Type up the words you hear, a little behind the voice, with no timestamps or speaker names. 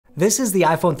This is the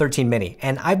iPhone 13 mini,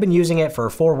 and I've been using it for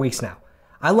 4 weeks now.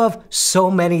 I love so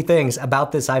many things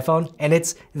about this iPhone, and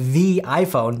it's the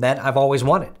iPhone that I've always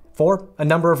wanted, for a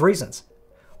number of reasons.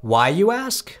 Why, you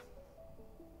ask?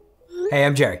 Hey,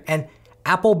 I'm Jerry, and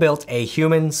Apple built a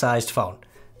human-sized phone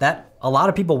that a lot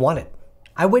of people wanted.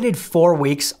 I waited 4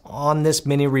 weeks on this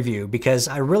mini review because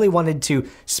I really wanted to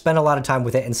spend a lot of time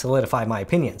with it and solidify my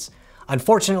opinions.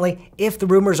 Unfortunately, if the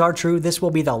rumors are true, this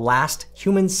will be the last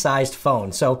human-sized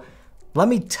phone. So let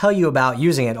me tell you about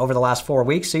using it over the last 4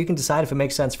 weeks so you can decide if it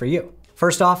makes sense for you.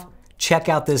 First off, check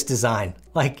out this design.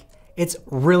 It's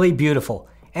really beautiful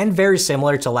and very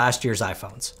similar to last year's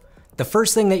iPhones. The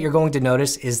first thing that you're going to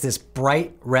notice is this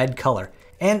bright red color.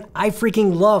 And I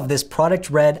freaking love this product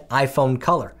red iPhone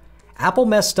color. Apple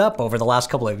messed up over the last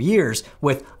couple of years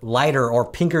with lighter or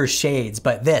pinker shades,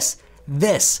 but this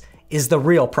is the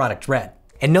real product red.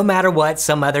 And no matter what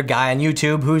some other guy on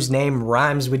YouTube whose name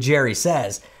rhymes with Jerry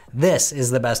says, this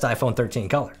is the best iPhone 13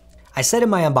 color. I said in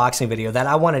my unboxing video that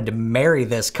I wanted to marry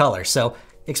this color, so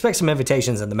expect some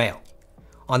invitations in the mail.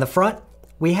 On the front,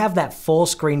 we have that full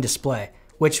screen display,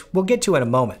 which we'll get to in a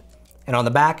moment. And on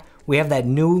the back, we have that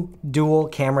new dual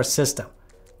camera system.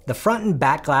 The front and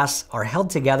back glass are held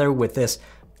together with this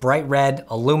bright red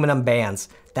aluminum bands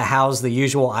that house the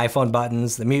usual iPhone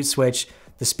buttons, the mute switch,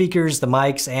 the speakers, the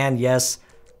mics, and yes,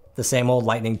 the same old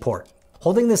lightning port.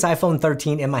 Holding this iPhone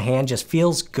 13 in my hand just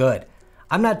feels good.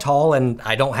 I'm not tall and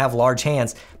I don't have large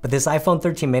hands, but this iPhone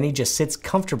 13 mini just sits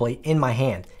comfortably in my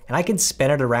hand, and I can spin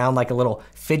it around like a little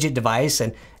fidget device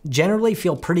and generally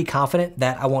feel pretty confident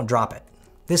that I won't drop it.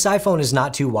 This iPhone is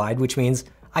not too wide, which means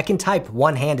I can type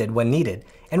one-handed when needed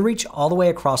and reach all the way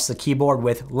across the keyboard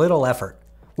with little effort,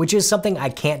 which is something I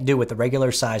can't do with the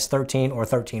regular size 13 or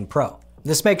 13 Pro.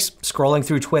 This makes scrolling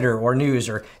through Twitter or news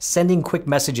or sending quick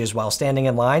messages while standing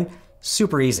in line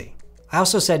super easy. I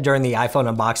also said during the iPhone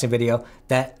unboxing video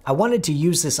that I wanted to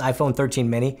use this iPhone 13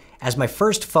 mini as my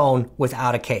first phone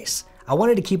without a case. I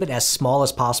wanted to keep it as small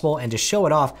as possible and to show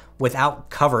it off without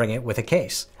covering it with a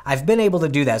case. I've been able to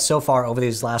do that so far over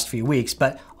these last few weeks,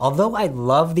 but although I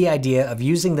love the idea of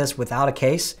using this without a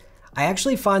case, I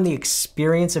actually find the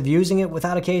experience of using it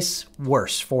without a case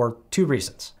worse for 2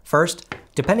 reasons. First,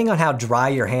 depending on how dry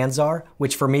your hands are,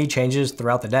 which for me changes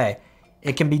throughout the day,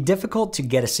 it can be difficult to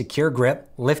get a secure grip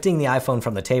lifting the iPhone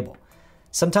from the table.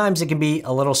 Sometimes it can be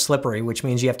a little slippery, which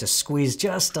means you have to squeeze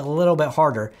just a little bit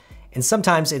harder, and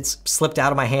sometimes it's slipped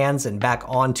out of my hands and back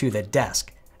onto the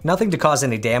desk. Nothing to cause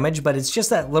any damage, but it's just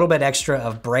that little bit extra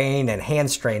of brain and hand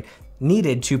strain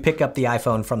needed to pick up the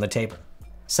iPhone from the table.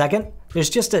 Second, there's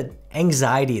just an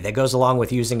anxiety that goes along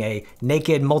with using a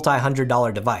naked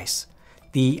multi-$100 device.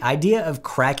 The idea of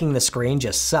cracking the screen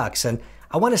just sucks, and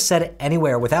I want to set it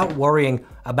anywhere without worrying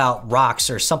about rocks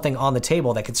or something on the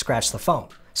table that could scratch the phone.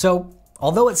 So,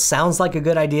 although it sounds like a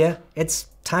good idea, it's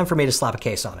time for me to slap a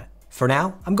case on it. For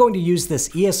now, I'm going to use this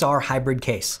ESR hybrid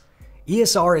case.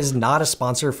 ESR is not a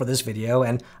sponsor for this video,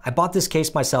 and I bought this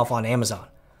case myself on Amazon.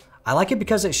 I like it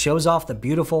because it shows off the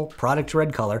beautiful product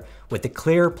red color with the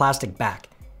clear plastic back,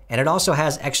 and it also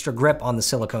has extra grip on the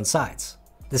silicone sides.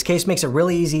 This case makes it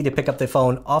really easy to pick up the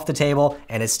phone off the table,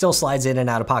 and it still slides in and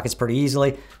out of pockets pretty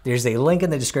easily. There's a link in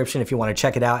the description if you want to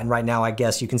check it out, and right now I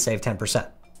guess you can save 10%.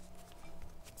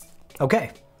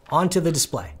 Okay, on to the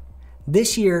display.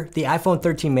 This year, the iPhone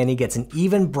 13 mini gets an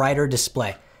even brighter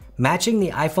display, matching the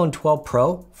iPhone 12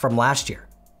 Pro from last year.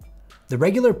 The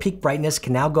regular peak brightness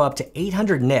can now go up to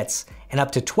 800 nits and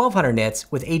up to 1200 nits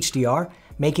with HDR,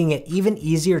 making it even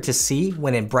easier to see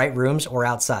when in bright rooms or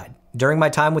outside. During my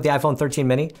time with the iPhone 13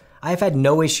 mini, I have had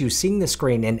no issue seeing the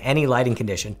screen in any lighting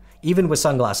condition, even with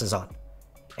sunglasses on.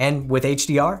 And with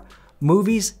HDR,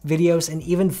 movies, videos, and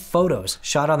even photos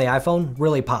shot on the iPhone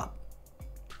really pop.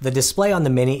 The display on the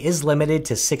mini is limited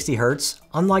to 60 Hz,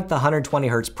 unlike the 120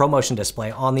 Hz ProMotion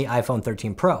display on the iPhone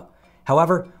 13 Pro.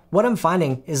 However, what I'm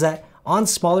finding is that on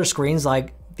smaller screens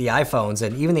like the iPhones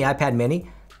and even the iPad mini,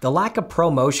 the lack of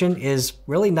ProMotion is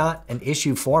really not an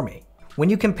issue for me. When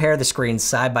you compare the screens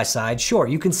side by side, sure,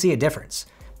 you can see a difference.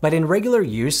 But in regular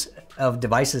use of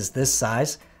devices this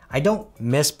size, I don't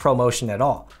miss ProMotion at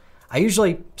all. I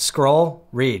usually scroll,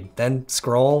 read, then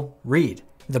scroll, read.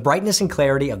 The brightness and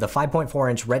clarity of the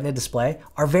 5.4-inch Retina display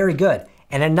are very good,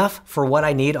 and enough for what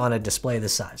I need on a display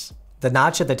this size. The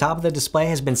notch at the top of the display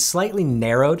has been slightly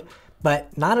narrowed,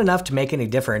 but not enough to make any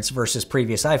difference versus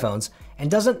previous iPhones,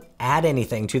 and doesn't add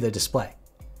anything to the display.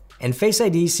 And Face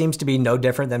ID seems to be no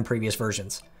different than previous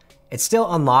versions. It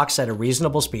still unlocks at a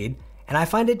reasonable speed, and I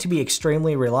find it to be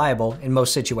extremely reliable in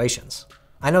most situations.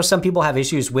 I know some people have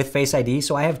issues with Face ID,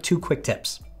 so I have 2 quick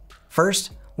tips.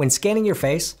 First, when scanning your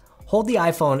face, hold the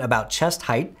iPhone about chest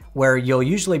height where you'll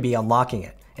usually be unlocking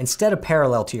it, instead of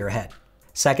parallel to your head.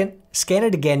 Second, scan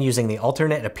it again using the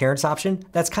alternate appearance option.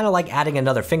 That's kind of like adding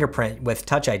another fingerprint with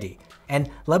Touch ID. And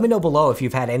let me know below if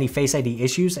you've had any Face ID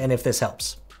issues and if this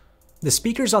helps. The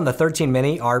speakers on the 13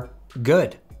 mini are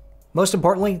good. Most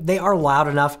importantly, they are loud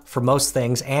enough for most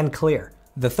things and clear.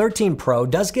 The 13 Pro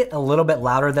does get a little bit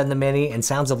louder than the mini and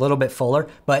sounds a little bit fuller,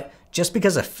 but just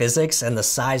because of physics and the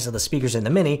size of the speakers in the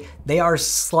mini, they are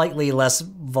slightly less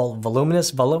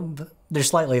voluminous, they're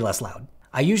slightly less loud.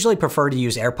 I usually prefer to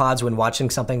use AirPods when watching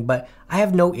something, but I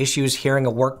have no issues hearing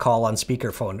a work call on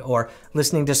speakerphone, or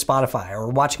listening to Spotify, or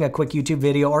watching a quick YouTube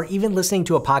video, or even listening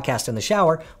to a podcast in the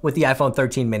shower with the iPhone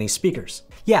 13 mini speakers.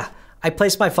 Yeah, I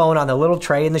place my phone on the little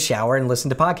tray in the shower and listen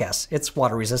to podcasts. It's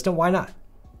water resistant, why not?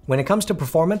 When it comes to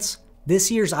performance,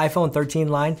 this year's iPhone 13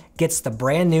 line gets the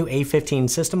brand new A15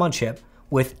 system on chip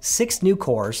with 6 new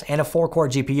cores and a 4-core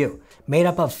GPU, made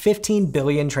up of 15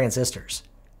 billion transistors.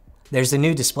 There's a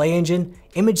new display engine,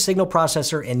 image signal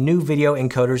processor, and new video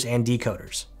encoders and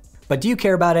decoders. But do you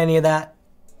care about any of that?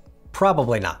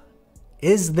 Probably not.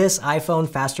 Is this iPhone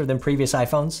faster than previous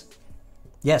iPhones?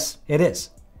 Yes, it is.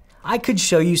 I could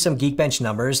show you some Geekbench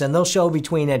numbers, and they'll show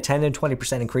between a 10 and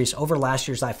 20% increase over last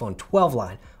year's iPhone 12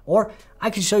 line. Or I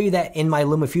could show you that in my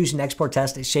LumaFusion export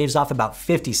test, it shaves off about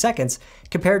 50 seconds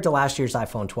compared to last year's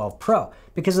iPhone 12 Pro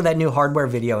because of that new hardware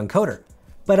video encoder.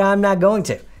 But I'm not going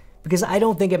to, because I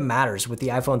don't think it matters with the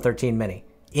iPhone 13 mini.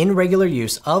 In regular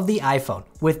use of the iPhone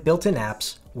with built-in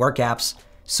apps, work apps,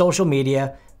 social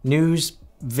media, news,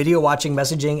 video watching,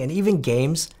 messaging, and even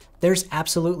games, there's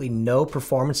absolutely no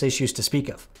performance issues to speak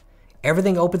of.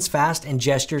 Everything opens fast and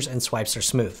gestures and swipes are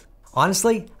smooth.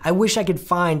 Honestly, I wish I could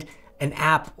find an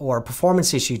app or a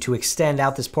performance issue to extend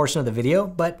out this portion of the video,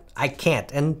 but I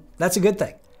can't, and that's a good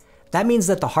thing. That means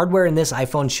that the hardware in this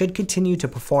iPhone should continue to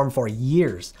perform for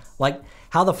years, like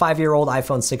how the 5-year-old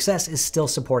iPhone 6s is still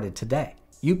supported today.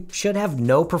 You should have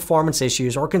no performance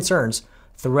issues or concerns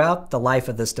throughout the life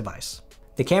of this device.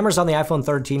 The cameras on the iPhone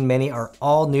 13 mini are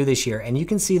all new this year, and you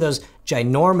can see those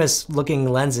ginormous looking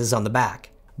lenses on the back.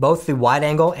 Both the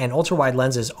wide-angle and ultra-wide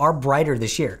lenses are brighter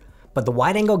this year, but the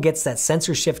wide-angle gets that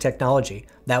sensor shift technology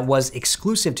that was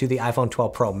exclusive to the iPhone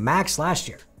 12 Pro Max last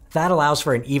year. That allows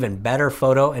for an even better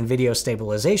photo and video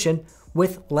stabilization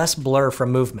with less blur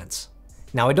from movements.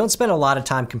 Now, I don't spend a lot of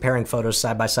time comparing photos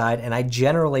side by side, and I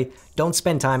generally don't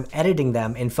spend time editing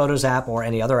them in Photos app or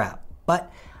any other app,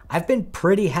 but I've been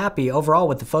pretty happy overall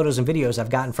with the photos and videos I've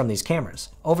gotten from these cameras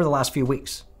over the last few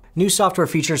weeks. New software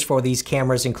features for these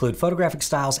cameras include photographic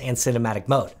styles and cinematic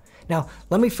mode. Now,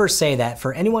 let me first say that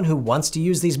for anyone who wants to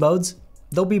use these modes,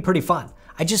 they'll be pretty fun.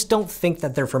 I just don't think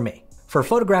that they're for me. For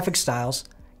photographic styles,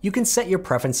 you can set your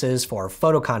preferences for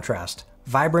photo contrast,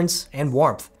 vibrance, and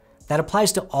warmth. That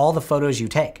applies to all the photos you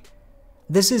take.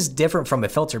 This is different from a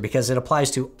filter because it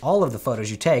applies to all of the photos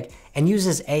you take and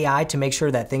uses AI to make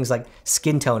sure that things like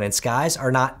skin tone and skies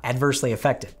are not adversely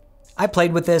affected. I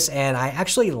played with this and I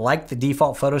actually like the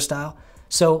default photo style,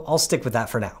 so I'll stick with that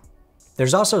for now.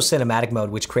 There's also cinematic mode,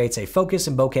 which creates a focus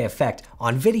and bokeh effect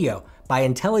on video by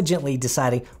intelligently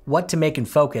deciding what to make in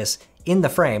focus in the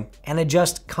frame and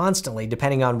adjust constantly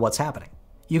depending on what's happening.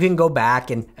 You can go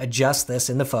back and adjust this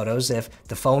in the photos if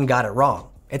the phone got it wrong.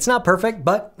 It's not perfect,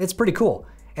 but it's pretty cool.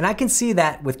 And I can see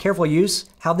that with careful use,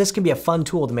 how this can be a fun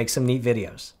tool to make some neat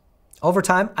videos. Over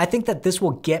time, I think that this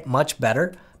will get much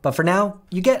better, but for now,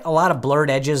 you get a lot of blurred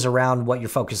edges around what you're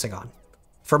focusing on.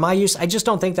 For my use, I just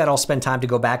don't think that I'll spend time to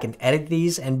go back and edit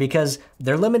these, and because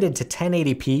they're limited to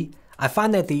 1080p, I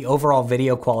find that the overall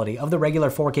video quality of the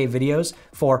regular 4K videos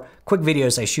for quick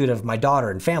videos I shoot of my daughter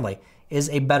and family is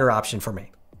a better option for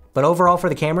me. But overall for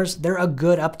the cameras, they're a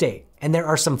good update, and there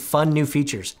are some fun new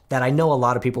features that I know a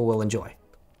lot of people will enjoy.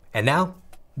 And now,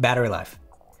 battery life.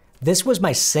 This was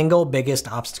my single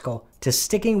biggest obstacle to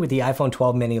sticking with the iPhone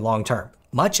 12 mini long term.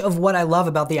 Much of what I love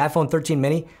about the iPhone 13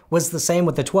 mini was the same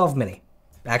with the 12 mini.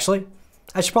 Actually,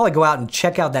 I should probably go out and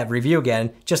check out that review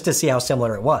again just to see how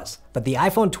similar it was. But the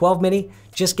iPhone 12 mini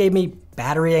just gave me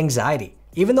battery anxiety.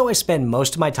 Even though I spend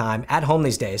most of my time at home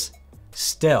these days,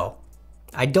 still,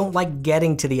 I don't like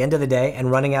getting to the end of the day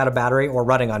and running out of battery or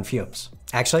running on fumes.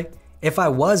 Actually, if I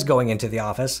was going into the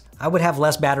office, I would have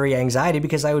less battery anxiety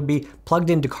because I would be plugged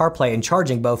into CarPlay and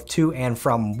charging both to and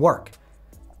from work.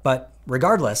 But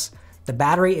regardless, the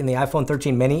battery in the iPhone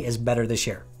 13 mini is better this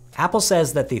year. Apple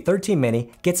says that the 13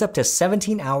 mini gets up to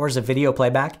 17 hours of video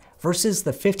playback versus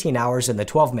the 15 hours in the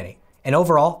 12 mini. And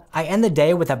overall, I end the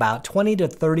day with about 20 to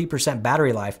 30%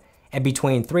 battery life and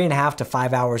between 3.5 to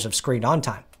 5 hours of screen on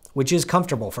time, which is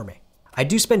comfortable for me. I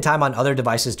do spend time on other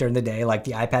devices during the day like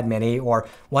the iPad mini or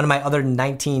one of my other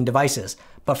 19 devices,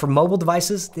 But for mobile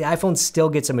devices, the iPhone still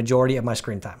gets a majority of my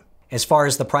screen time. As far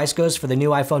as the price goes for the new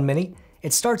iPhone mini,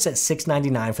 it starts at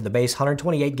 $699 for the base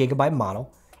 128GB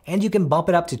model, and you can bump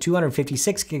it up to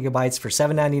 256GB for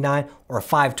 $799 or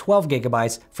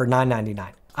 512GB for $999.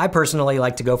 I personally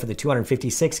like to go for the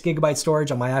 256GB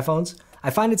storage on my iPhones. I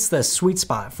find it's the sweet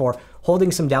spot for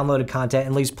holding some downloaded content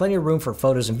and leaves plenty of room for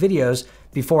photos and videos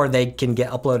before they can get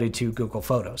uploaded to Google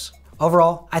Photos.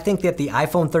 Overall, I think that the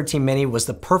iPhone 13 mini was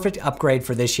the perfect upgrade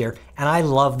for this year, and I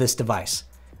love this device.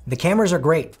 The cameras are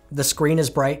great, the screen is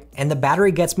bright, and the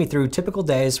battery gets me through typical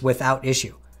days without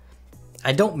issue.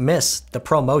 I don't miss the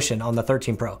Pro Motion on the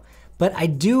 13 Pro, but I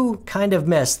do kind of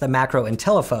miss the macro and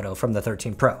telephoto from the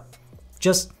 13 Pro.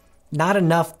 Just not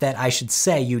enough that I should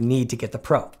say you need to get the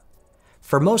Pro.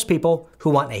 For most people who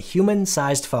want a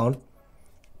human-sized phone,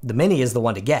 the mini is the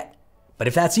one to get. But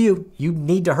if that's you, you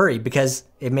need to hurry because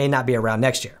it may not be around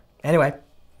next year. Anyway,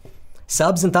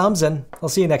 subs and thumbs, and I'll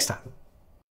see you next time.